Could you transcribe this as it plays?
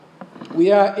We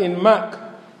are in Mark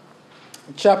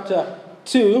chapter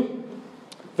 2,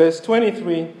 verse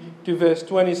 23 to verse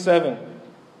 27.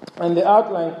 And the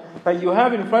outline that you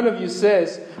have in front of you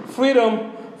says,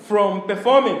 freedom from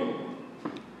performing.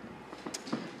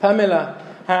 Pamela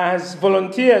has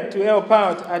volunteered to help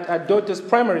out at her daughter's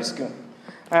primary school,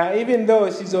 even though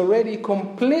she's already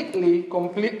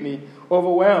completely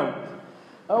overwhelmed.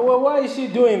 Well, why is she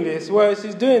doing this? Well,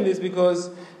 she's doing this because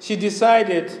she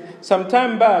decided some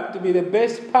time back to be the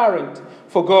best parent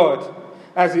for God,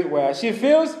 as it were. She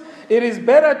feels it is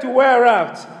better to wear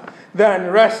out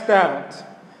than rest out.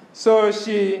 So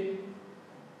she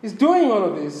is doing all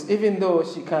of this even though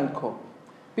she can't cope,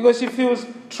 because she feels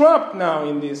trapped now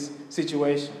in this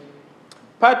situation.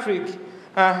 Patrick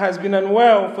has been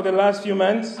unwell for the last few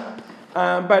months,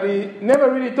 but he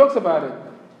never really talks about it.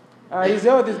 His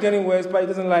health is getting worse, but he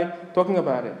doesn't like talking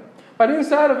about it. But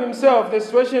inside of himself, the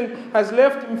situation has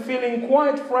left him feeling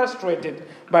quite frustrated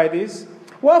by this.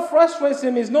 What frustrates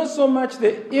him is not so much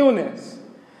the illness.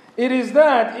 It is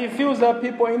that he feels that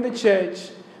people in the church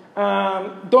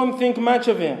don't think much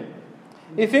of him.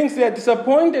 He thinks they are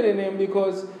disappointed in him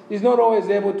because he's not always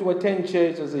able to attend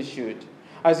church as he should,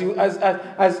 as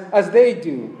they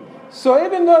do. So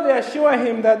even though they assure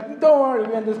him that, don't worry,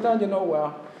 we understand,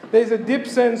 well, there is a deep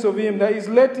sense of him that he's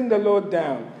letting the Lord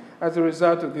down as a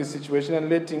result of this situation and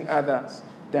letting others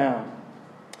down.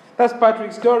 That's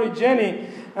Patrick's story. Jenny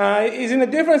is in a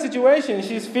different situation.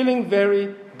 She's feeling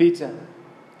very bitter.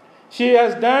 She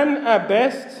has done her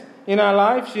best in her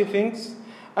life, she thinks.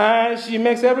 She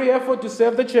makes every effort to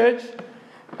serve the church.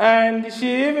 And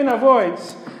she even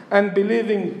avoids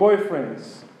unbelieving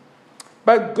boyfriends.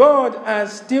 But God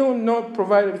has still not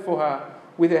provided for her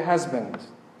with a husband.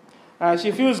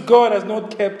 She feels God has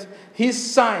not kept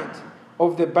his side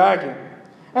of the bargain.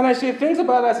 And as she thinks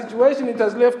about her situation, it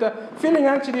has left her feeling,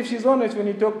 actually, if she's honest when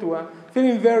you talk to her,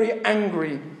 feeling very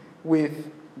angry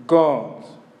with God.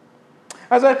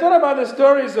 As I thought about the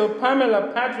stories of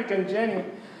Pamela, Patrick, and Jenny,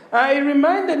 it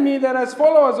reminded me that as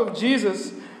followers of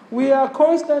Jesus, we are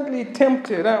constantly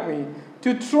tempted, aren't we,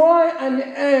 to try and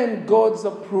earn God's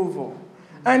approval,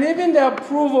 and even the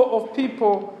approval of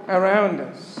people around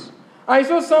us. I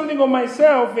saw something of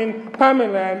myself in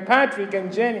Pamela and Patrick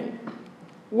and Jenny.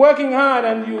 Working hard,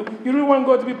 and you really want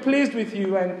God to be pleased with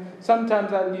you, and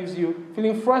sometimes that leaves you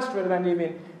feeling frustrated and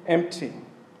even empty.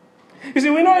 You see,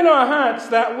 we know in our hearts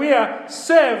that we are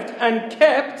saved and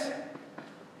kept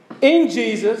in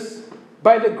Jesus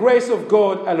by the grace of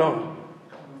God alone.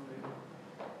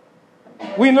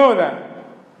 We know that.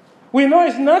 We know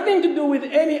it's nothing to do with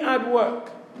any hard work.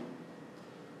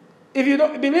 If you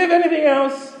don't believe anything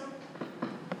else,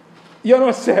 you're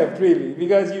not saved, really,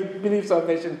 because you believe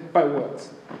salvation by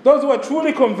works. Those who are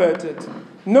truly converted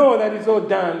know that it's all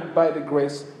done by the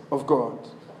grace of God.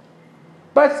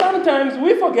 But sometimes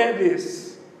we forget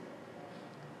this.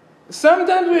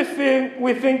 Sometimes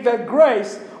we think that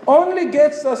grace only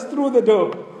gets us through the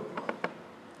door.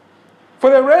 For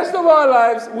the rest of our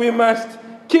lives, we must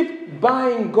keep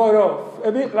buying God off,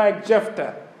 a bit like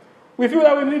Jephthah. We feel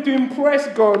that we need to impress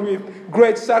God with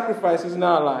great sacrifices in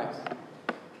our lives.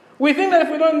 We think that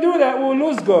if we don't do that, we'll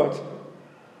lose God.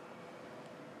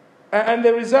 And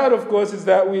the result, of course, is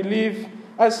that we live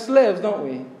as slaves, don't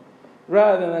we?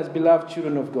 Rather than as beloved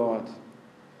children of God.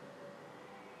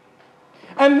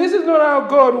 And this is not how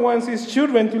God wants his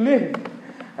children to live.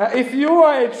 If you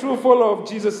are a true follower of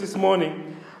Jesus this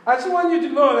morning, I just want you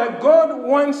to know that God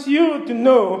wants you to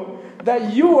know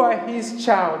that you are his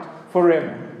child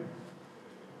forever.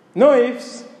 No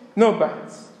ifs, no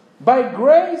buts. By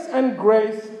grace and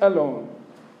grace alone.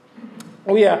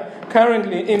 We are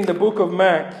currently in the book of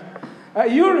Mark.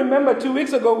 You remember 2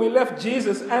 weeks ago we left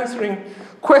Jesus answering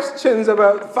questions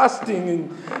about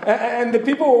fasting. And the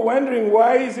people were wondering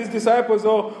why is his disciples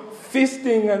all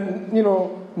feasting and,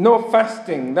 no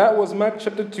fasting. That was Mark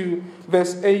chapter 2,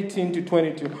 verse 18 to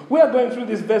 22. We are going through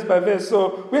this verse by verse,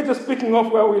 so we're just picking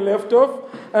up where we left off.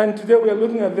 And today we are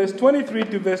looking at verse 23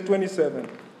 to verse 27.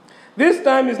 This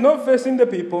time he's not facing the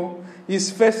people,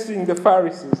 he's facing the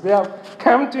Pharisees. They have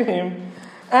come to him.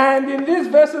 And in these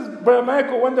verses, Brother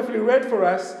Michael wonderfully read for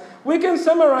us, we can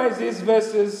summarize these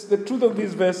verses, the truth of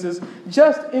these verses,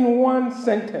 just in one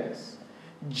sentence.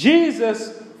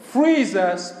 Jesus frees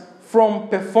us from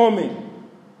performing.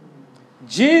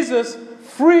 Jesus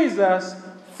frees us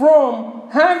from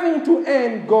having to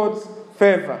earn God's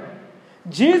favor.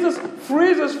 Jesus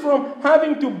frees us from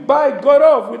having to buy God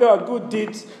off with our good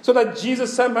deeds so that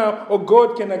Jesus somehow or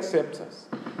God can accept us.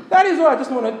 That is what I just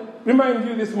want to remind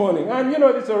you this morning. And you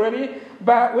know this already,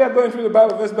 but we are going through the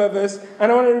Bible verse by verse,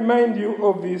 and I want to remind you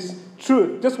of this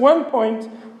truth. Just one point,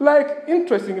 like,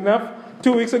 interesting enough,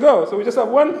 2 weeks ago. So we just have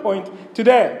 1 point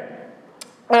today.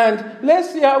 And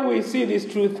let's see how we see this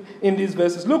truth in these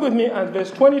verses. Look with me at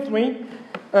verse 23.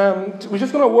 We're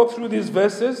just going to walk through these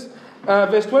verses.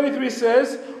 Verse 23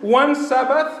 says, one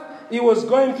Sabbath, he was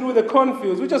going through the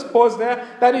cornfields. We just pause there.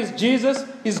 That is Jesus.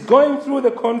 He's going through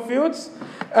the cornfields.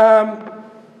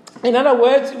 In other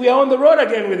words, we are on the road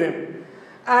again with him.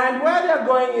 And where they are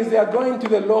going is they are going to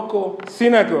the local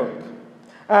synagogue.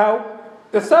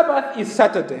 The Sabbath is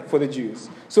Saturday for the Jews.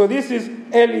 So this is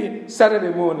early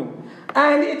Saturday morning.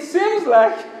 And it seems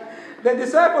like the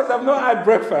disciples have not had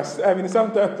breakfast. I mean,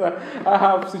 sometimes I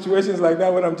have situations like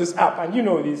that when I'm just up. And you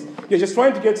know this. You're just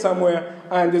trying to get somewhere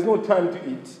and there's no time to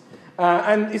eat.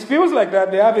 And it feels like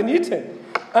that they haven't eaten.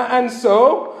 And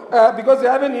so, because they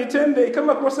haven't eaten, they come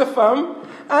across a farm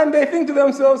and they think to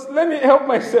themselves, let me help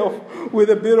myself with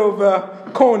a bit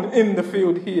of corn in the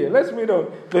field here. Let's read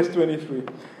on verse 23.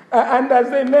 And as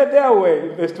they made their way,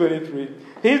 verse 23,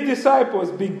 his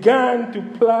disciples began to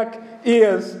pluck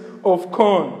ears of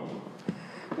corn.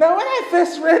 Now, when I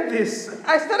first read this,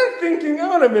 I started thinking,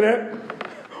 hold on a minute,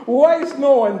 why is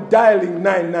no one dialing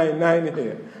 999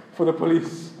 here for the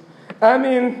police? I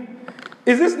mean,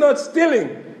 is this not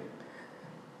stealing?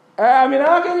 I mean,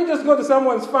 how can you just go to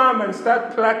someone's farm and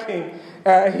start plucking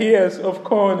ears of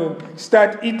corn and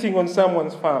start eating on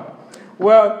someone's farm?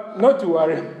 Well, not to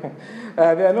worry.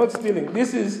 They are not stealing.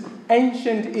 This is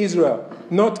ancient Israel,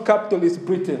 not capitalist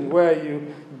Britain, where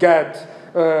you guard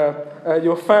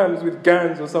your farms with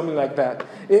guns or something like that.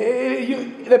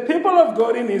 The people of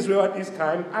God in Israel at this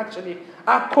time actually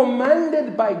are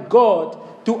commanded by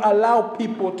God to allow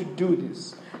people to do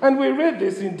this. And we read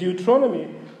this in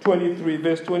Deuteronomy 23,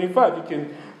 verse 25. You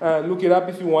can look it up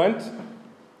if you want.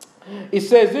 It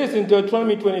says this in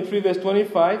Deuteronomy 23, verse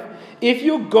 25. If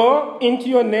you go into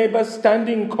your neighbor's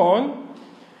standing corn,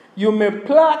 you may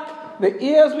pluck the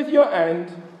ears with your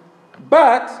hand,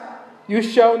 but you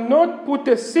shall not put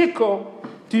a sickle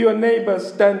to your neighbor's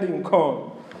standing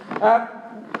corn.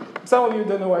 Some of you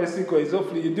don't know what a sickle is.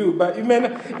 Hopefully you do. But you may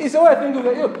not. It's all I think of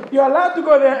that. You're allowed to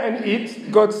go there and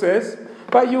eat, God says,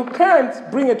 but you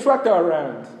can't bring a tractor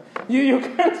around. You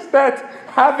can't start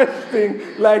harvesting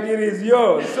like it is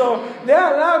yours. So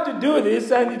they're allowed to do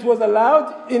this, and it was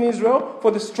allowed in Israel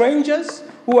for the strangers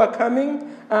who are coming,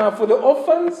 for the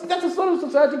orphans. That's the sort of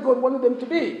society God wanted them to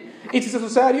be. It is a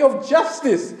society of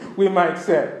justice, we might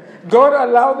say. God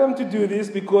allowed them to do this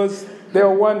because they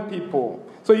are one people.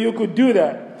 So you could do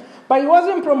that. But he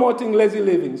wasn't promoting lazy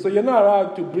living, so you're not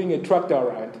allowed to bring a tractor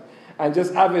around and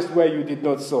just harvest where you did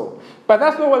not sow. But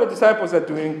that's not what the disciples are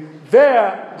doing.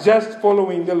 They're just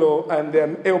following the law and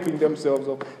they're helping themselves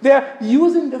up. They're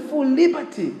using the full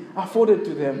liberty afforded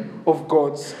to them of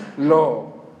God's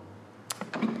law.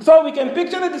 So we can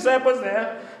picture the disciples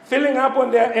there, filling up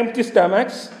on their empty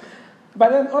stomachs.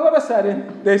 But then all of a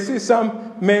sudden, they see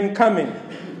some men coming.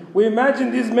 We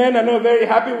imagine these men are not very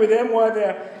happy with them while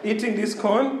they're eating this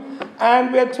corn.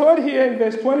 And we're told here in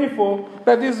verse 24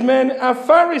 that these men are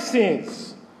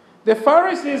Pharisees. The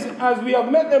Pharisees, as we have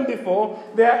met them before,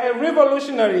 they are a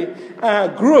revolutionary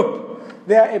group.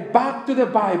 They are a back to the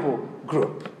Bible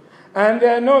group. And they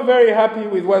are not very happy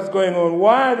with what's going on.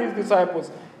 Why are these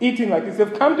disciples eating like this?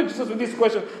 They've come to Jesus with this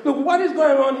question. Look, what is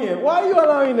going on here? Why are you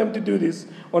allowing them to do this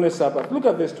on a Sabbath? Look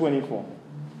at verse 24.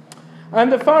 And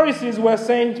the Pharisees were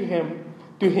saying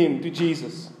to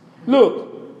Jesus, look,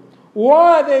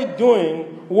 why are they doing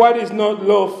what is not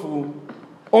lawful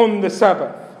on the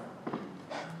Sabbath?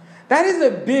 That is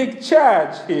a big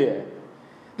charge here.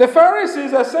 The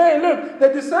Pharisees are saying, look, the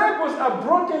disciples are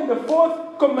broken the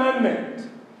fourth commandment.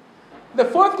 The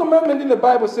fourth commandment in the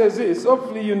Bible says this.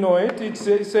 Hopefully you know it. It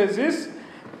says this.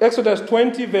 Exodus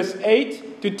 20, verse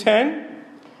 8 to 10.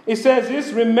 It says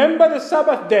this. Remember the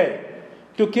Sabbath day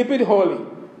to keep it holy.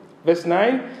 Verse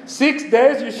 9. 6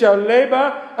 days you shall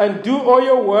labor and do all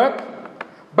your work.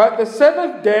 But the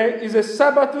seventh day is a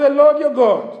Sabbath to the Lord your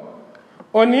God.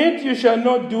 On it you shall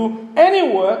not do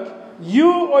any work,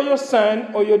 you or your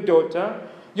son or your daughter,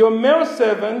 your male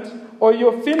servant or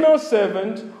your female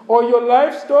servant, or your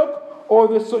livestock, or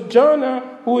the sojourner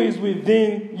who is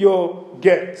within your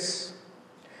gates.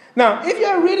 Now, if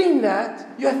you're reading that,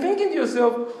 you're thinking to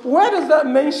yourself, where does that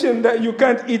mention that you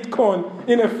can't eat corn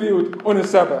in a field on a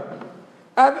Sabbath?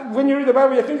 And when you read the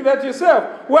Bible, you're thinking that to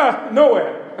yourself. Well,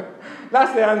 nowhere.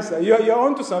 That's the answer. You're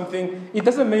onto something. It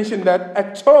doesn't mention that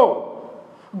at all.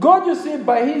 God, you see,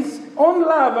 by his own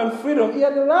love and freedom, he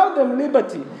had allowed them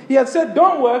liberty. He had said,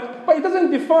 don't work, but he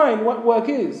doesn't define what work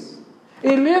is.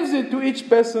 He leaves it to each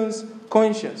person's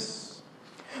conscience.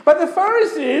 But the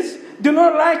Pharisees do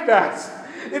not like that.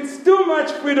 It's too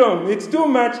much freedom. It's too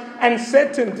much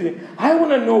uncertainty. I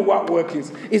want to know what work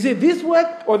is. Is it this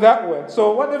work or that work?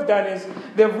 So what they've done is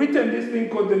they've written this thing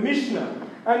called the Mishnah.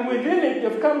 And within it,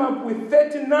 they've come up with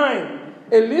 39,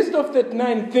 a list of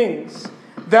 39 things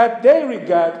that they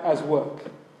regard as work.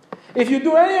 If you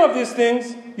do any of these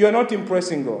things, you're not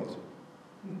impressing God.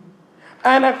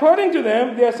 And according to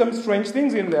them, there are some strange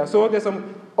things in there. So there's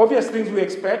some obvious things we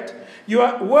expect.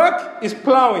 Your work is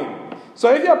plowing.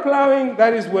 So if you're plowing,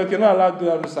 that is work. You're not allowed to do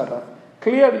that on the Sabbath.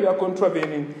 Clearly, you're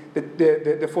contravening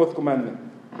the fourth commandment.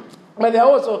 But there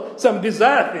are also some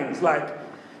bizarre things, like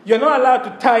you're not allowed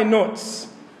to tie knots.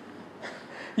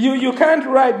 You can't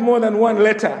write more than one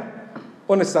letter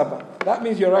on a Sabbath. That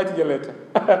means you're writing a letter.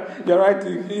 You're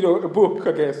writing, a book,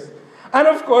 I guess. And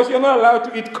of course, you're not allowed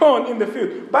to eat corn in the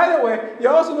field. By the way,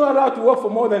 you're also not allowed to walk for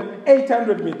more than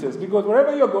 800 meters. Because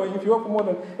wherever you're going, if you walk for more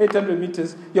than 800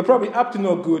 meters, you're probably up to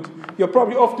no good. You're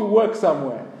probably off to work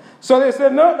somewhere. So they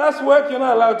said, no, that's work you're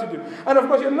not allowed to do. And of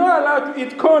course, you're not allowed to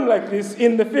eat corn like this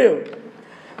in the field.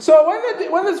 So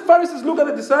when the Pharisees look at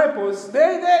the disciples, they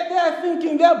are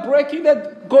thinking they're breaking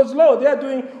that God's law. They are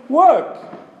doing work.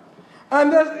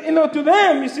 And to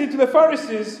them, you see, to the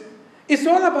Pharisees, it's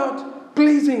all about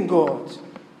pleasing God.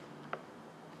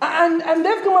 And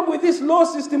they've come up with this law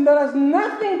system that has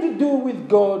nothing to do with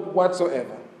God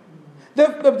whatsoever.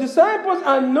 The disciples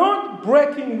are not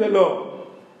breaking the law.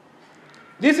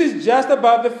 This is just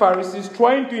about the Pharisees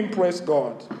trying to impress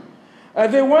God.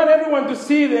 They want everyone to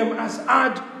see them as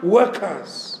hard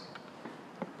workers.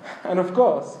 And of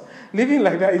course, living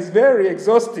like that is very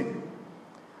exhausting.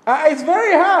 It's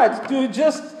very hard to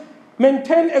just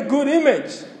maintain a good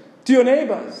image to your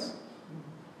neighbors.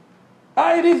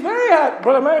 It is very hard.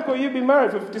 Brother Michael, you've been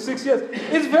married for 56 years.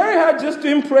 It's very hard just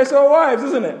to impress our wives,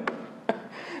 isn't it?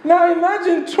 Now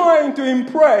imagine trying to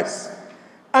impress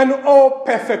an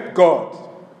all-perfect God.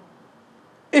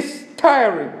 It's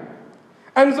tiring.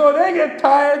 And so they get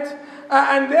tired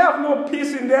and they have no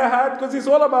peace in their heart because it's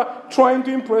all about trying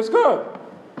to impress God.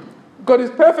 God is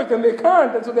perfect and they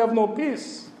can't, and so they have no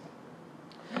peace.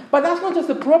 But that's not just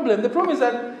the problem. The problem is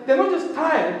that they're not just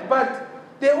tired, but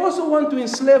they also want to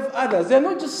enslave others. They're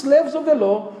not just slaves of the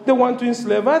law, they want to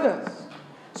enslave others.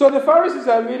 So the Pharisees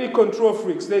are really control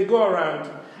freaks. They go around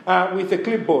with a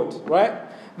clipboard, right?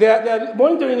 They're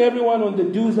monitoring everyone on the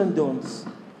do's and don'ts.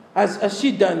 Has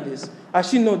she done this? Has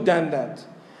she not done that?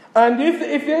 And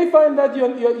if they find that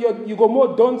you got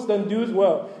more don'ts than do's,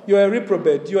 well, you're a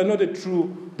reprobate. You are not a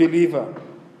true believer.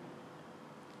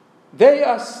 They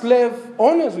are slave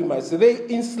owners, we might say. They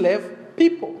enslave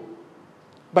people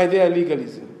by their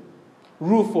legalism.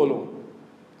 Rule follow.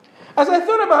 As I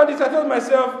thought about this, I thought to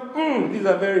myself, these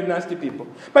are very nasty people.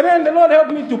 But then the Lord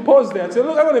helped me to pause there and say,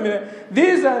 look, hang on a minute.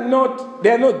 They are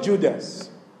not Judas.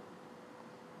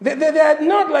 They are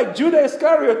not like Judas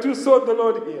Iscariot who sought the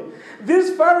Lord here.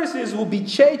 These Pharisees will be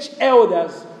church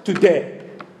elders today.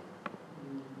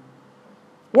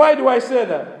 Why do I say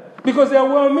that? Because they are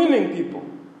well-meaning people.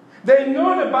 They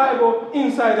know the Bible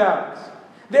inside out.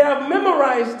 They have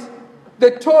memorized the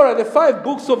Torah, the 5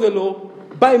 books of the law,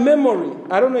 by memory.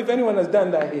 I don't know if anyone has done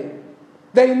that here.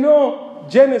 They know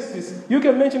Genesis. You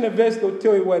can mention a verse, they'll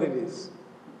tell you what it is.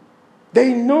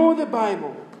 They know the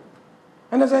Bible.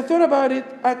 And as I thought about it,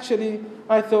 actually,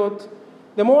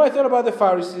 the more I thought about the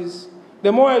Pharisees,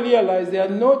 the more I realized they are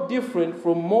no different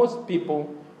from most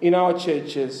people in our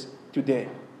churches today.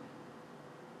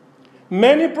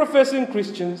 Many professing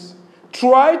Christians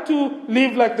try to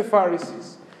live like the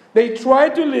Pharisees. They try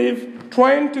to live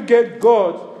trying to get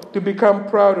God to become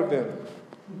proud of them.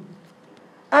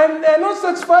 And they're not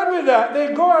satisfied with that.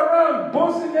 They go around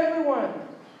bossing everyone.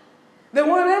 They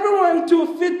want everyone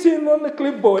to fit in on the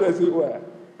clipboard, as it were.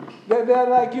 They're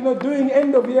like, doing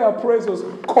end-of-year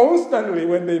appraisals constantly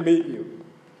when they meet you.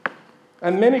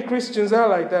 And many Christians are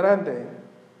like that, aren't they?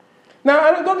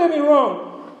 Now, don't get me wrong.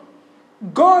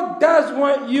 God does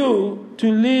want you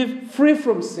to live free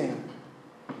from sin.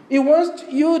 He wants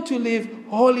you to live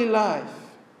holy life.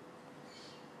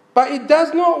 But He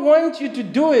does not want you to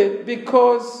do it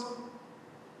because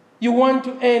you want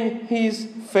to earn His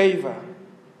favor.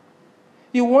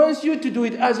 He wants you to do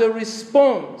it as a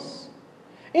response.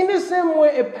 In the same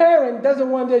way, a parent doesn't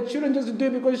want their children just to do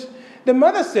it because the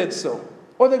mother said so,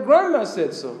 or the grandma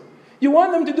said so. You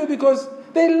want them to do it because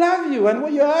they love you, and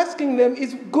what you're asking them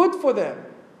is good for them.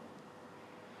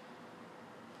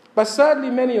 But sadly,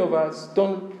 many of us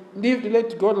don't relate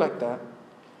to God like that.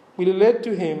 We relate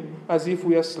to Him as if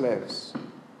we are slaves.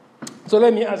 So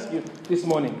let me ask you this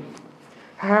morning,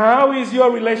 how is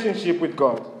your relationship with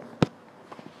God?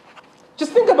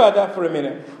 Just think about that for a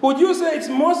minute. Would you say it's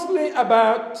mostly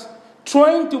about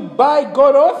trying to buy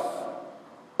God off?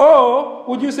 Or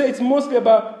would you say it's mostly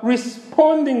about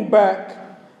responding back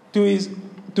to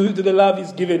the love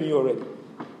He's given you already?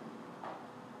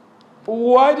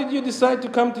 Why did you decide to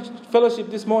come to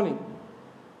fellowship this morning?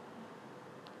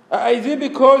 Is it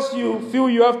because you feel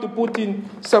you have to put in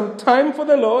some time for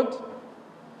the Lord?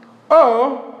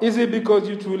 Or is it because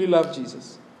you truly love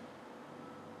Jesus?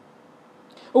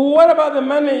 What about the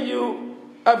money you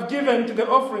have given to the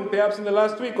offering, perhaps in the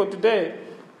last week or today?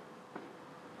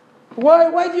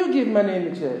 Why do you give money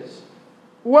in the church?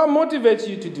 What motivates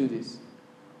you to do this?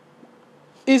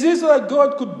 Is it so that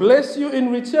God could bless you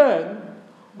in return?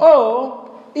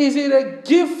 Or is it a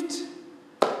gift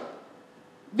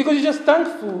because you're just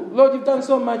thankful? Lord, you've done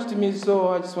so much to me, so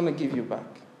I just want to give you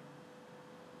back.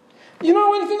 You know,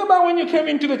 when you think about when you came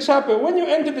into the chapel, when you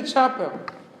entered the chapel,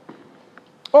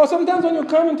 or sometimes when you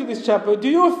come into this chapel, do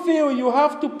you feel you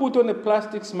have to put on a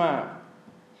plastic smile?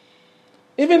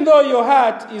 Even though your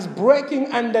heart is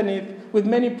breaking underneath with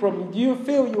many problems, do you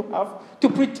feel you have to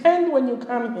pretend when you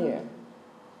come here?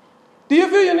 Do you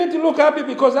feel you need to look happy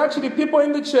because actually people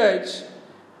in the church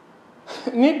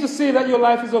need to see that your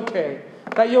life is okay,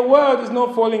 that your world is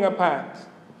not falling apart?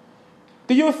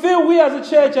 Do you feel we as a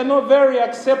church are not very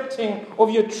accepting of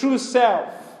your true self?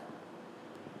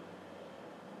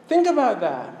 Think about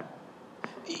that.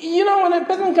 You know, when a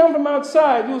person comes from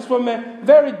outside who's from a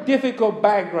very difficult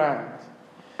background,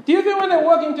 do you think when they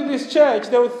walk into this church,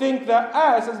 they will think that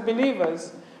us as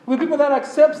believers, we're people that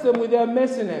accepts them with their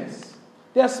messiness,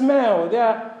 their smell,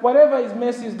 their whatever is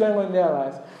messy is going on in their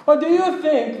lives? Or do you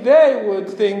think they would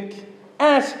think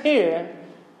us here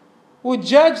would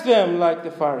judge them like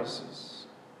the Pharisees?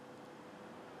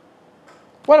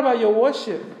 What about your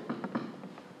worship?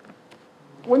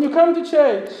 When you come to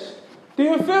church, do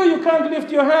you feel you can't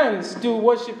lift your hands to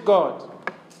worship God?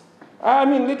 I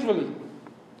mean, literally.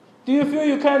 Do you feel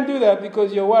you can't do that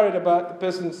because you're worried about the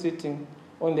person sitting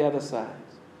on the other side?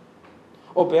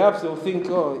 Or perhaps they'll think,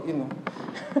 oh, you know,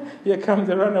 here comes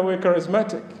the runaway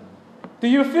charismatic. Do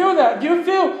you feel that? Do you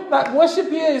feel that worship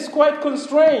here is quite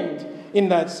constrained in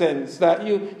that sense? That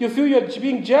you feel you're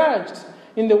being judged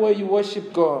in the way you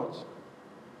worship God?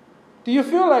 Do you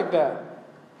feel like that?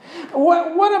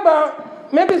 What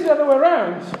about, maybe it's the other way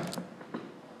around.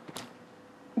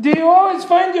 Do you always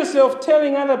find yourself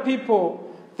telling other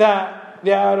people that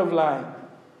they're out of line?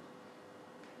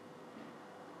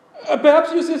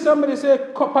 Perhaps you see somebody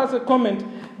pass a comment.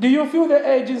 Do you feel the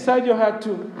urge inside your heart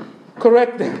to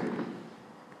correct them?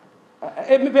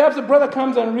 Perhaps a brother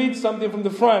comes and reads something from the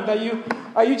front. Are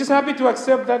you just happy to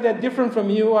accept that they're different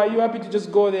from you? Or are you happy to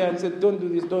just go there and say, don't do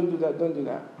this, don't do that, don't do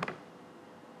that?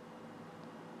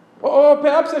 Or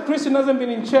perhaps a Christian hasn't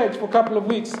been in church for a couple of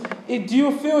weeks. Do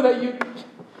you feel that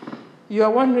you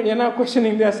are wondering, you're now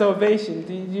questioning their salvation?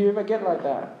 Do you ever get like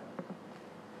that?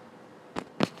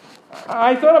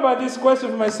 I thought about this question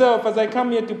for myself as I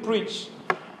come here to preach.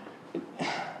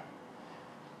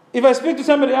 If I speak to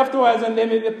somebody afterwards and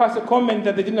they pass a comment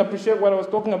that they didn't appreciate what I was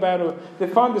talking about, or they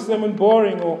found the sermon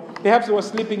boring, or perhaps they were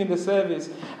sleeping in the service,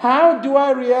 how do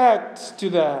I react to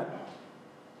that?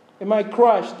 Am I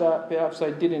crushed that perhaps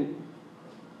I didn't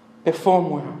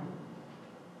perform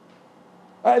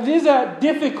well? These are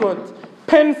difficult,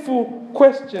 painful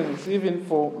questions even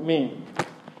for me,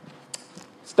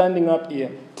 standing up here,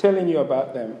 telling you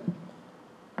about them.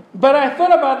 But I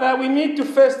thought about that. We need to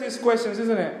face these questions,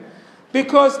 isn't it?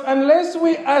 Because unless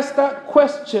we ask that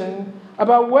question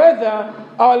about whether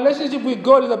our relationship with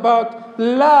God is about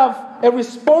love, a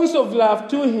response of love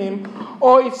to Him,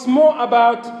 or it's more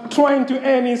about trying to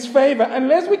earn His favor,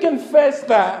 unless we can face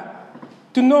that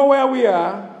to know where we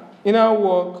are in our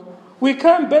walk, we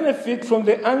can't benefit from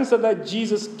the answer that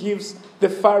Jesus gives the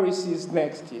Pharisees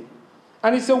next year.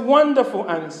 And it's a wonderful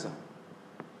answer.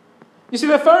 You see,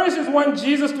 the Pharisees want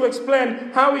Jesus to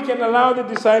explain how He can allow the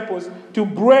disciples to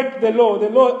break the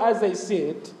law as they see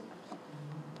it.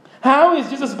 How is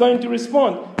Jesus going to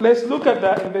respond? Let's look at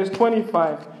that in verse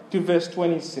 25 to verse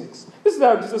 26. This is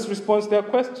how Jesus responds to their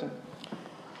question.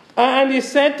 And He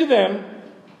said to them,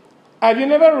 have you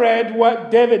never read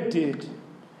what David did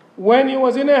when he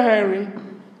was in a hurry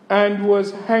and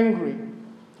was hungry?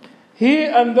 He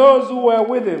and those who were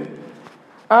with him,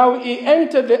 how he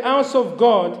entered the house of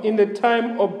God in the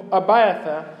time of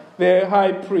Abiathar, the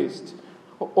high priest,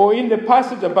 or in the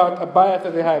passage about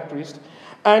Abiathar, the high priest,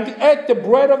 and ate the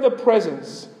bread of the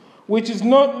presence, which is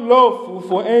not lawful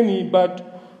for any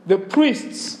but the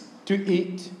priests to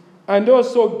eat, and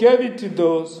also gave it to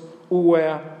those who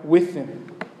were with him.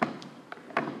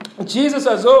 Jesus,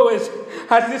 as always,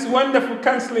 has this wonderful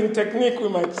counseling technique, we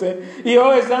might say. He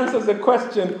always answers a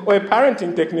question, or a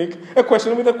parenting technique, a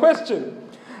question with a question.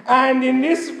 And in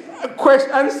this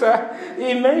answer,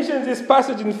 he mentions this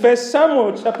passage in 1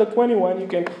 Samuel chapter 21. You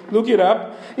can look it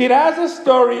up. It has a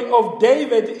story of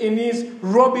David in his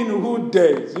Robin Hood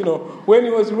days, when he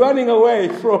was running away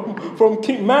from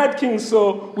mad King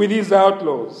Saul with his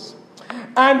outlaws.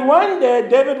 And one day,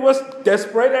 David was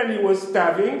desperate and he was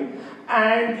starving.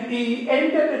 And he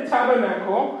entered the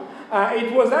tabernacle.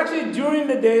 It was actually during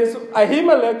the days,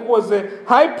 Ahimelech was a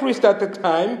high priest at the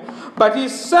time, but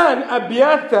his son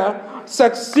Abiathar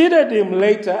succeeded him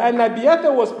later, and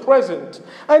Abiathar was present.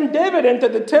 And David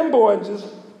entered the temple and just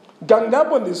ganged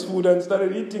up on this food and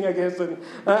started eating, I guess,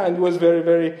 and was very,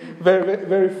 very, very,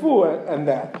 very full and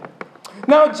that.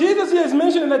 Now, Jesus here is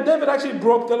mentioning that David actually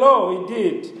broke the law. He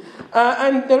did.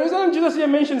 And the reason Jesus here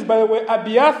mentions, by the way,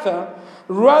 Abiathar,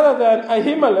 rather than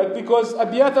Ahimelech, because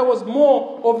Abiathar was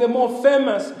more of the more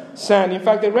famous son. In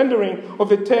fact, the rendering of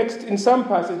the text in some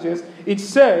passages, it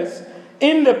says,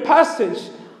 in the passage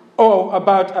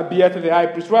about Abiathar the high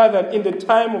priest, rather than in the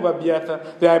time of Abiathar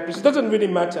the high priest. It doesn't really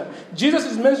matter. Jesus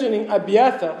is mentioning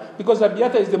Abiathar because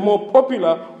Abiathar is the more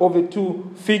popular of the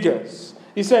two figures.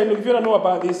 He said, look, if you don't know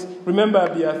about this, remember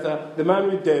Abiathar, the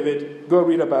man with David, go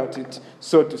read about it,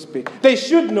 so to speak. They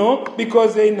should know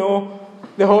because they know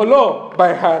the whole law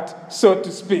by heart, so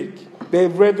to speak.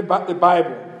 They've read the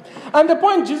Bible. And the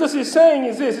point Jesus is saying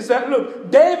is this, is that,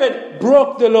 look, David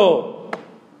broke the law.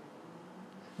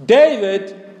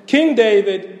 King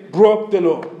David broke the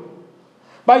law.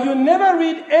 But you never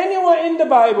read anywhere in the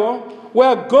Bible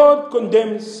where God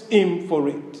condemns him for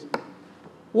it.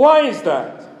 Why is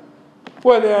that?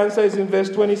 Well, the answer is in verse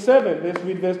 27. Let's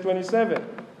read verse 27.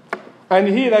 And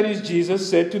he, that is Jesus,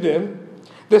 said to them,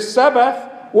 the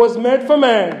Sabbath was made for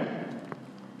man,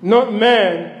 not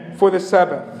man for the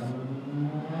Sabbath.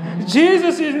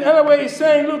 Jesus is, in other way,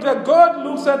 saying, look, that God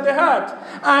looks at the heart.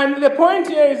 And the point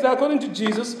here is that, according to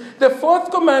Jesus, the fourth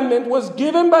commandment was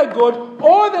given by God,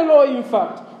 or the law, in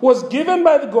fact, was given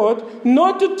by God,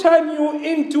 not to turn you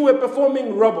into a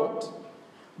performing robot,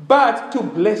 but to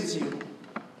bless you.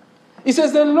 He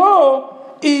says the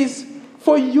law is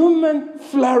for human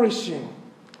flourishing.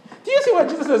 Do you see what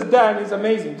Jesus has done? It's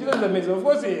amazing. Jesus is amazing. Of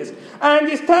course he is. And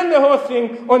he's turned the whole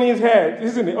thing on his head,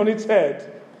 isn't it? On its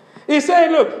head. He's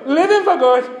saying, look, living for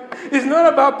God is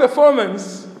not about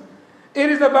performance.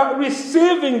 It is about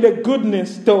receiving the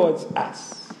goodness towards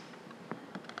us.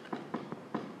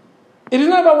 It is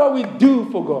not about what we do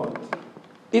for God.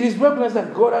 It is recognized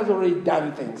that God has already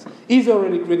done things. He's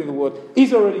already created the world.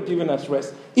 He's already given us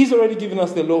rest. He's already given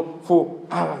us the law for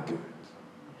our good.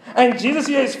 And Jesus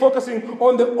here is focusing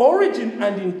on the origin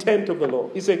and intent of the law.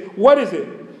 He's saying, what is it?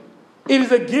 It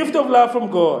is a gift of love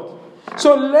from God.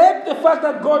 So let the fact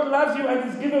that God loves you and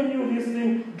has given you this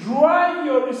thing drive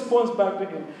your response back to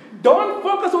Him. Don't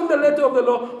focus on the letter of the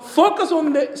law. Focus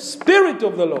on the spirit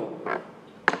of the law.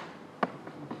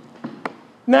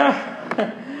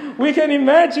 Now, we can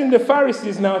imagine the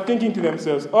Pharisees now thinking to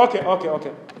themselves,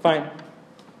 okay, fine.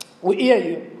 We hear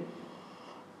you.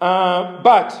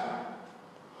 But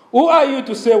who are you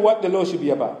to say what the law should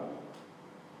be about?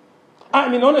 I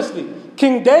mean, honestly,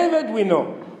 King David we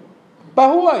know.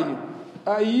 But who are you?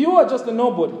 You are just a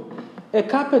nobody, a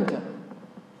carpenter.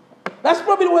 That's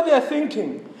probably what they are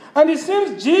thinking. And it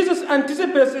seems Jesus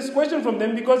anticipates this question from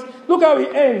them because look how he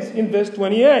ends in verse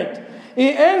 28. He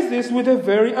ends this with a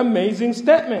very amazing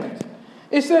statement.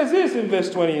 It says this in verse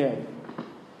 28.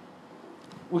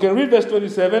 We can read verse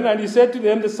 27. And he said to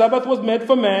them, the Sabbath was made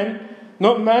for man,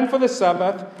 not man for the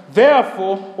Sabbath.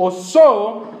 Therefore, or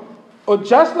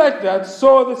just like that,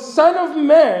 so the Son of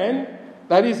Man,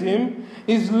 that is him,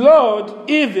 is Lord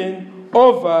even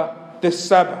over the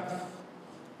Sabbath.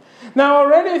 Now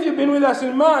already if you've been with us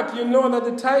in Mark, you know that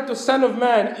the title Son of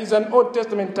Man is an Old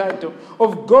Testament title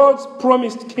of God's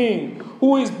promised King,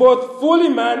 who is both fully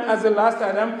man as the last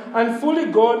Adam and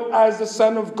fully God as the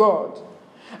Son of God.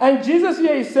 And Jesus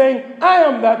here is saying, I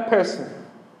am that person.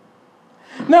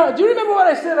 Now, do you remember what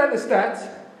I said at the start?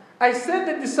 I said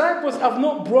the disciples have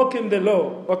not broken the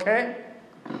law, okay?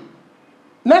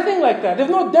 Nothing like that. They've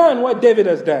not done what David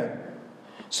has done.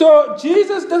 So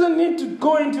Jesus doesn't need to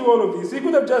go into all of this. He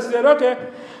could have just said,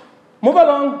 okay, move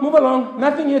along,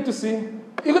 nothing here to see.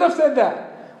 He could have said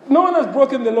that. No one has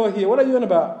broken the law here. What are you on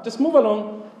about? Just move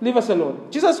along, leave us alone.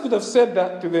 Jesus could have said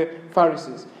that to the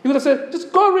Pharisees. He could have said,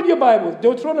 just go read your Bible,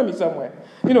 Deuteronomy somewhere.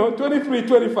 23,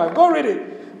 25. Go read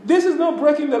it. This is not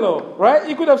breaking the law, right?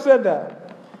 He could have said that.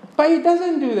 But he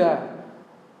doesn't do that.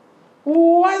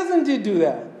 Why doesn't he do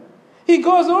that? He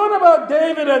goes on about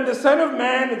David and the Son of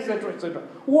Man, etc., etc.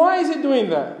 Why is he doing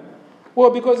that? Well,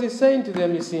 because he's saying to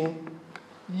them, you see,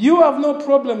 you have no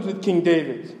problems with King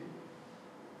David.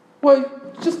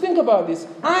 Well, just think about this.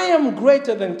 I am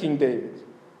greater than King David.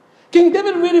 King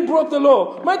David really broke the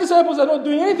law. My disciples are not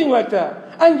doing anything like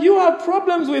that. And you have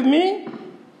problems with me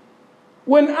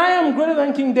when I am greater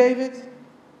than King David?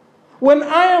 When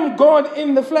I am God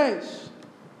in the flesh?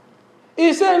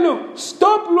 He said, look,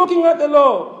 stop looking at the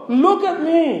law. Look at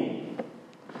me.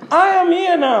 I am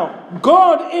here now,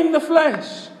 God in the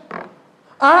flesh.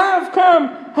 I have come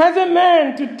as a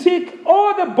man to tick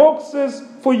all the boxes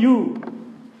for you.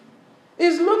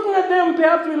 He's looking at them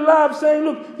perhaps with love, saying,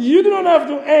 look, you do not have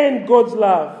to earn God's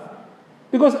love.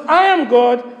 Because I am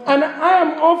God, and I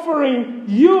am offering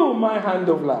you my hand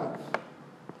of love.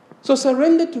 So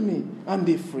surrender to me and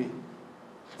be free.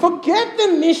 Forget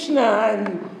the Mishnah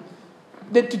and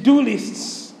the to-do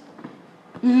lists.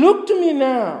 Look to me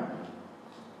now.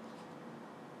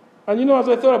 And you know, as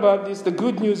I thought about this, the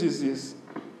good news is this,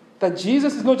 that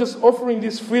Jesus is not just offering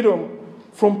this freedom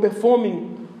from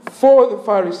performing for the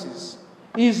Pharisees.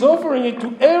 He is offering it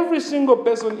to every single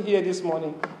person here this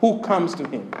morning who comes to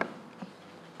him.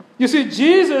 You see,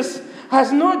 Jesus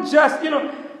has not just, the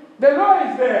law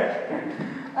is there.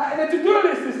 The to-do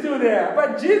list is still there.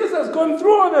 But Jesus has gone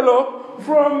through all the law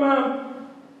from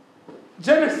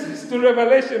Genesis to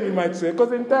Revelation, we might say, because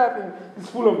the entire thing is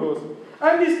full of laws.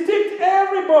 And he's ticked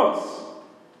every box.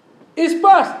 He's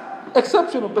passed.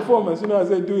 Exceptional performance, as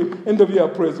they do end of year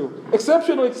appraisal.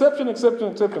 Exceptional.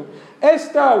 A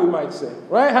star, we might say,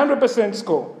 right? 100%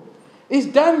 score. He's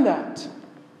done that.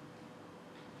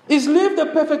 He's lived a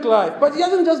perfect life. But he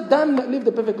hasn't just lived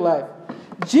a perfect life.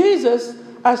 Jesus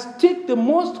has ticked the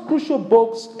most crucial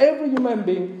box every human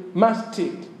being must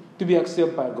tick to be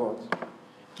accepted by God.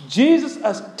 Jesus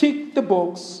has ticked the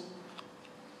box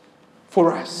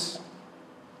for us.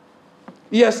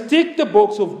 He has ticked the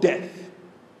box of death.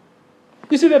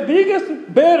 You see, the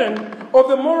biggest burden of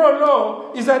the moral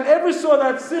law is that every soul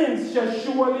that sins shall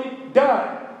surely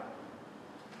die.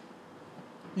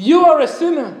 You are a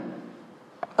sinner.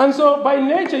 And so, by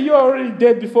nature, you are already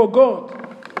dead before God.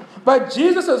 But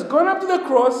Jesus has gone up to the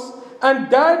cross and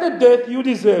died the death you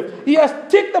deserve. He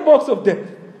has ticked the box of death.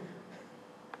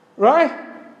 Right?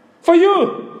 For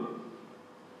you.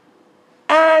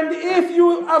 And if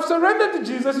you have surrendered to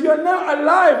Jesus, you are now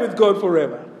alive with God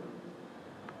forever.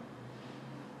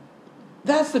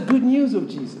 That's the good news of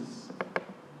Jesus.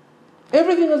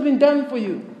 Everything has been done for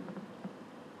you.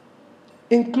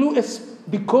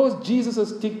 Because Jesus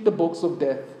has ticked the box of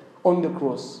death on the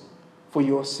cross for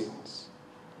your sins.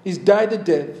 He's died the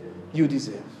death you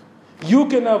deserve. You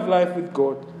can have life with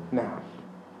God now.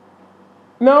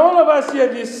 Now, all of us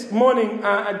here this morning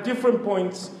are at different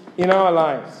points in our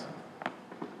lives.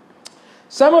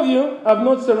 Some of you have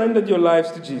not surrendered your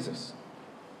lives to Jesus.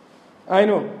 I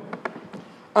know.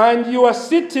 And you are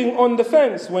sitting on the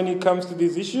fence when it comes to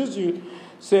these issues. You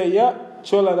say, yeah,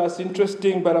 Chola, that's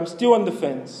interesting, but I'm still on the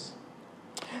fence.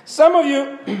 Some of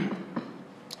you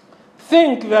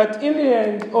think that in the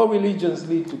end, all religions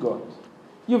lead to God.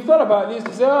 You've thought about this.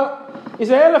 You say, oh, it's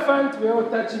an elephant. We're all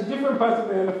touching different parts of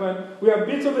the elephant. We have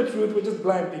bits of the truth. We're just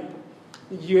blind people.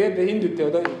 You heard the Hindu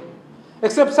tale, don't you?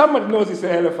 Except someone knows it's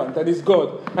an elephant and it's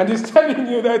God. And he's telling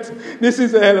you that this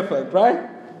is an elephant, right?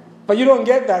 But you don't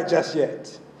get that just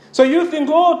yet. So you think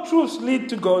all truths lead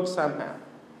to God somehow.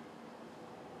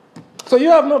 So you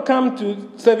have not come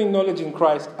to saving knowledge in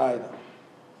Christ either.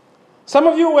 Some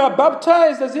of you were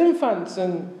baptized as infants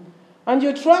and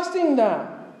you're trusting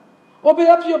that. Or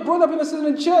perhaps you're brought up in a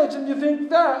certain church and you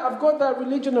think, I've got that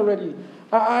religion already.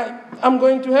 I'm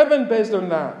going to heaven based on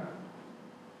that.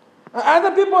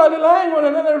 Other people are relying on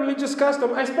another religious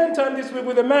custom. I spent time this week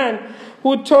with a man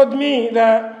who told me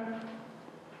that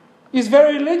he's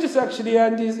very religious, actually,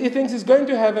 and he thinks he's going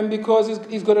to heaven because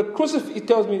he's got a crucifix. He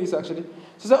tells me this, actually.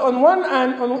 So on one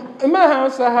hand, in my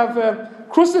house, I have a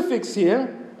crucifix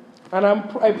here, and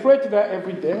I pray to that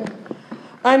every day.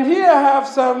 And here I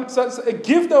have a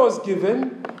gift that was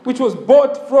given, which was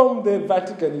bought from the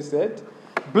Vatican, he said.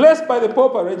 Blessed by the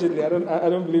Pope allegedly. I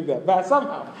don't believe that, but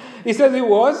somehow. He says it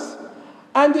was.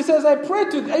 And he says, I pray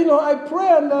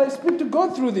and I speak to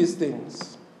God through these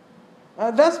things.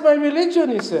 That's my religion,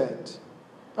 he said.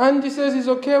 And he says he's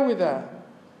okay with that.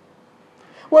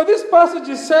 Well, this passage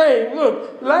is saying,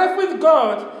 look, life with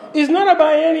God is not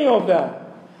about any of that.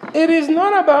 It is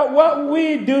not about what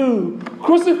we do,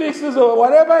 crucifixes or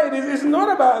whatever it is. It's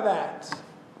not about that.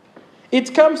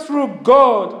 It comes through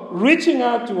God reaching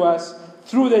out to us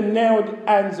through the nailed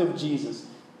hands of Jesus,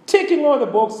 ticking all the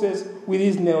boxes with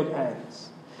his nailed hands.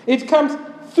 It comes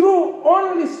through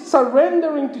only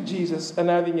surrendering to Jesus and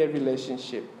having a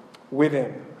relationship with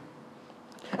him.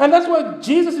 And that's what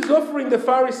Jesus is offering the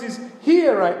Pharisees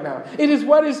here right now. It is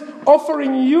what he's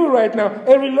offering you right now.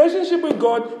 A relationship with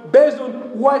God based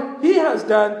on what he has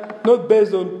done, not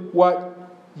based on what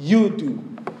you do.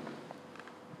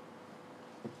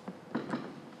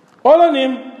 All on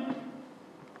him,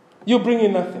 you bring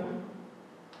in nothing.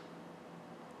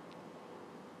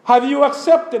 Have you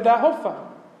accepted that offer?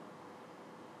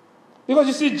 Because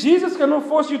you see, Jesus cannot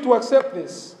force you to accept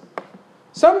this.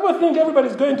 Some people think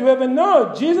everybody's going to heaven.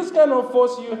 No, Jesus cannot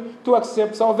force you to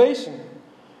accept salvation.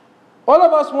 All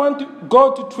of us want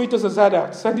God to treat us as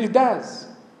adults, and he does.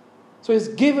 So he's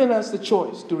given us the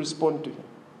choice to respond to him.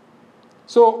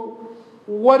 So,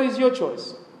 what is your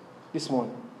choice this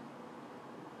morning?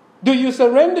 Do you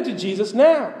surrender to Jesus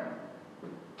now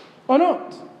or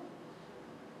not?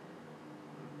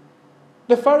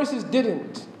 The Pharisees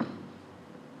didn't.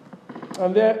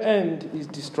 And their end is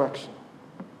destruction.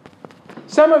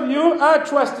 Some of you are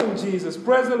trusting Jesus.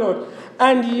 Praise the Lord.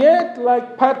 And yet,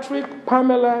 like Patrick,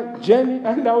 Pamela, Jenny,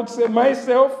 and I would say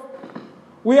myself,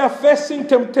 we are facing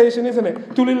temptation, isn't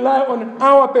it? To rely on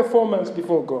our performance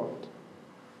before God.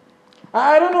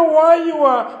 I don't know why you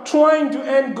are trying to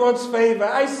earn God's favor.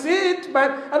 I see it,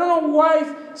 but I don't know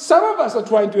why some of us are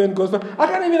trying to earn God's favor. I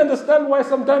can't even understand why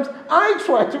sometimes I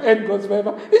try to earn God's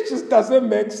favor. It just doesn't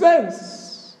make sense.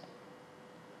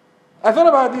 I thought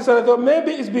about this and I thought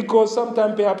maybe it's because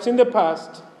sometime perhaps in the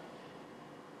past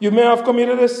you may have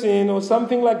committed a sin or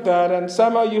something like that, and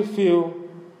somehow you feel,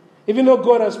 even though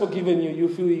God has forgiven you, you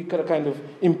feel you can kind of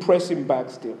impress him back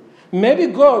still. Maybe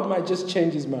God might just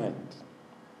change his mind.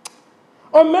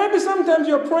 Or maybe sometimes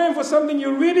you're praying for something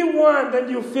you really want and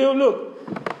you feel, look,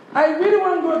 I really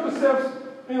want God to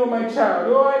save my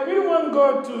child, or I really want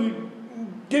God to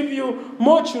give you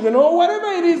more children, or whatever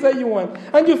it is that you want.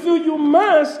 And you feel you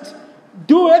must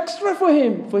do extra for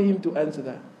him to answer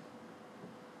that.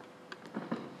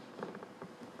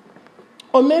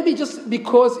 Or maybe just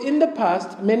because in the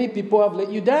past many people have let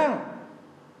you down.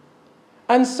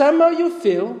 And somehow you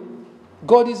feel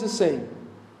God is the same.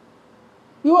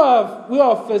 We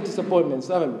all have faced disappointments,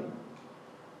 haven't we?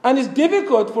 And it's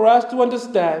difficult for us to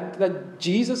understand that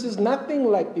Jesus is nothing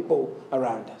like people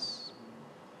around us.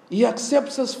 He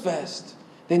accepts us first,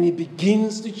 then he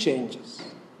begins to change us.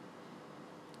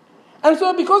 And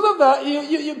so because of that,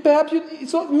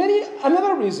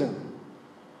 another reason.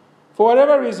 For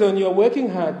whatever reason, you're working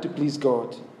hard to please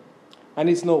God, and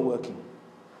it's not working.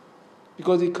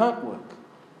 Because it can't work.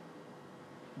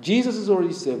 Jesus has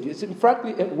already saved you. It's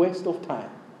frankly a waste of time.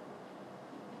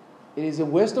 It is a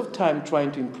waste of time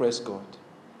trying to impress God.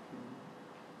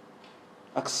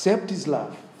 Accept his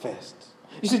love first.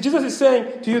 You see, Jesus is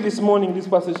saying to you this morning, this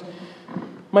passage,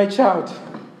 my child,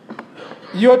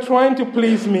 you're trying to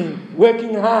please me,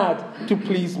 working hard to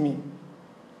please me.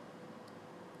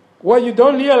 What you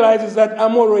don't realize is that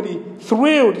I'm already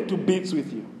thrilled to bits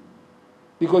with you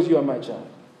because you are my child.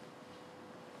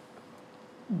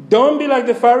 Don't be like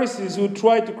the Pharisees who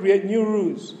try to create new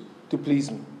rules to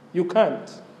please me. You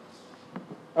can't.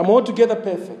 I'm altogether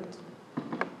perfect.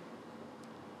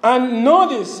 And know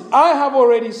this, I have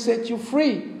already set you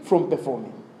free from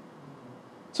performing.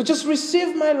 So just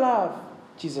receive my love,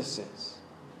 Jesus says.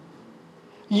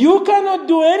 You cannot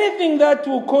do anything that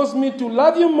will cause me to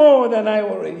love you more than I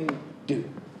already do.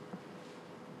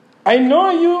 I know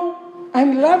you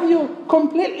and love you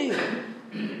completely.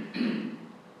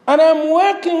 And I'm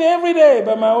working every day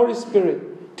by my Holy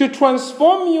Spirit to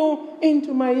transform you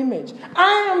into my image.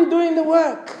 I am doing the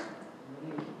work.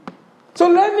 So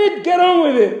let me get on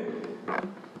with it.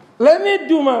 Let me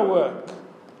do my work.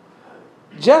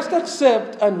 Just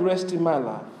accept and rest in my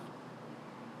love.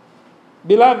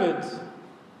 Beloved,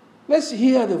 let's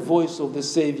hear the voice of the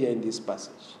Savior in this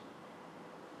passage.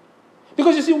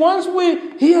 Because you see, once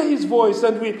we hear his voice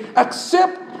and we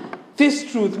accept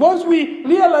this truth, once we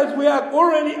realize we are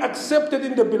already accepted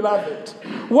in the beloved,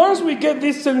 once we get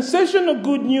this sensational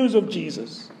good news of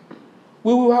Jesus,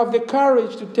 we will have the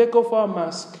courage to take off our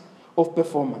mask of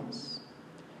performance.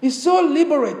 It's so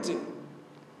liberating.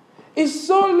 It's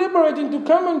so liberating to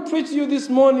come and preach to you this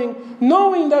morning,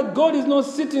 knowing that God is not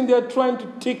sitting there trying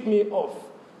to tick me off.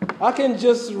 I can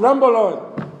just ramble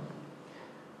on.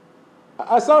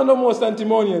 I sound almost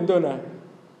antinomian, don't I?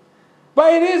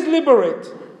 But it is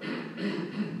liberating.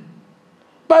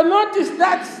 But notice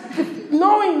that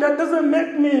knowing that doesn't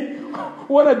make me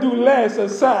want to do less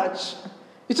as such.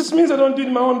 It just means I don't do it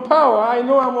in my own power. I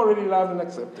know I'm already loved and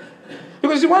accepted.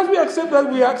 Because once we accept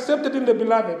that we are accepted in the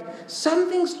beloved,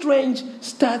 something strange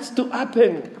starts to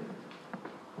happen.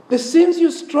 The sins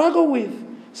you struggle with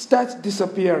starts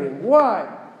disappearing.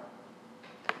 Why?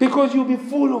 Because you'll be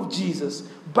full of Jesus,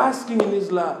 basking in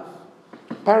his love.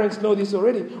 Parents know this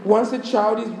already. Once a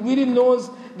child really knows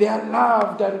they are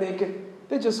loved and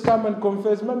they just come and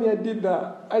confess, Mommy, I did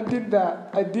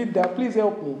that. Please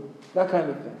help me. That kind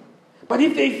of thing. But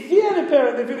if they fear the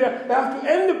parent, they feel they have to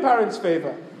earn the parent's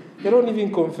favor. They don't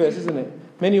even confess, isn't it?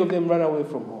 Many of them run away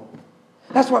from home.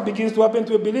 That's what begins to happen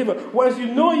to a believer. Once you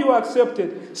know you are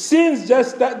accepted, sins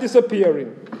just start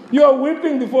disappearing. You are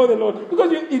weeping before the Lord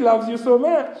because he loves you so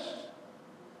much.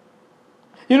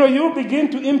 You begin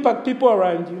to impact people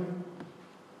around you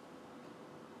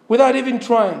without even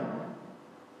trying.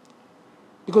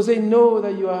 Because they know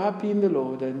that you are happy in the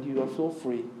Lord and you are so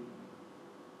free.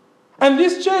 And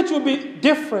this church will be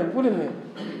different, wouldn't it?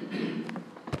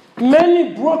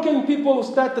 Many broken people will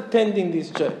start attending this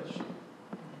church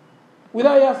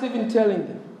without us even telling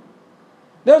them.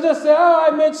 They'll just say, I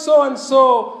met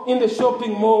so-and-so in the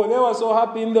shopping mall. They were so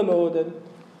happy in the Lord. And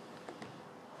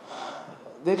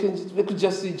they could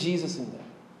just see Jesus in them.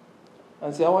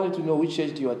 And say, I wanted to know, which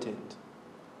church do you attend?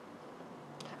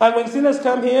 And when sinners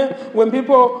come here, when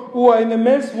people who are in the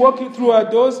mess walking through our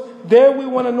doors, there we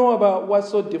want to know about what's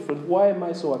so different. Why am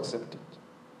I so accepted?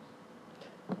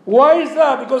 Why is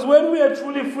that? Because when we are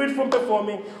truly freed from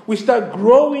performing, we start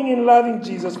growing in loving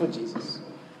Jesus for Jesus.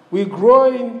 We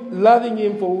grow in loving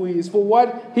him for who he is, for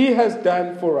what he has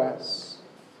done for us.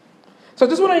 So I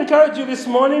just want to encourage you this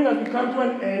morning as we come to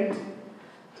an end,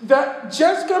 that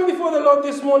just come before the Lord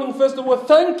this morning, first of all,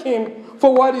 thank him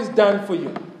for what he's done for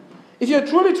you. If you're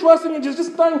truly trusting in Jesus,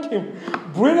 just thank him.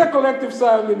 Breathe a collective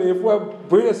sigh of relief. Well,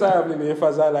 breathe a sigh of relief,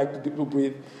 as I like to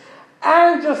breathe.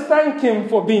 And just thank him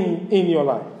for being in your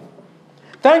life.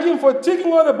 Thank him for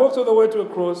taking all the box of the way to the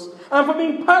cross and for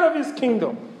being part of his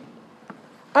kingdom.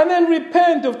 And then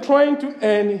repent of trying to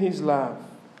earn his love.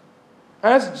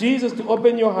 Ask Jesus to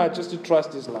open your heart just to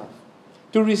trust his love,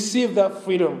 to receive that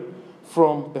freedom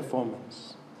from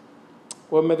performance.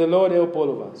 Well, may the Lord help all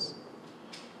of us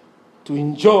to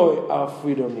enjoy our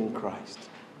freedom in Christ.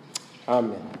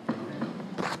 Amen.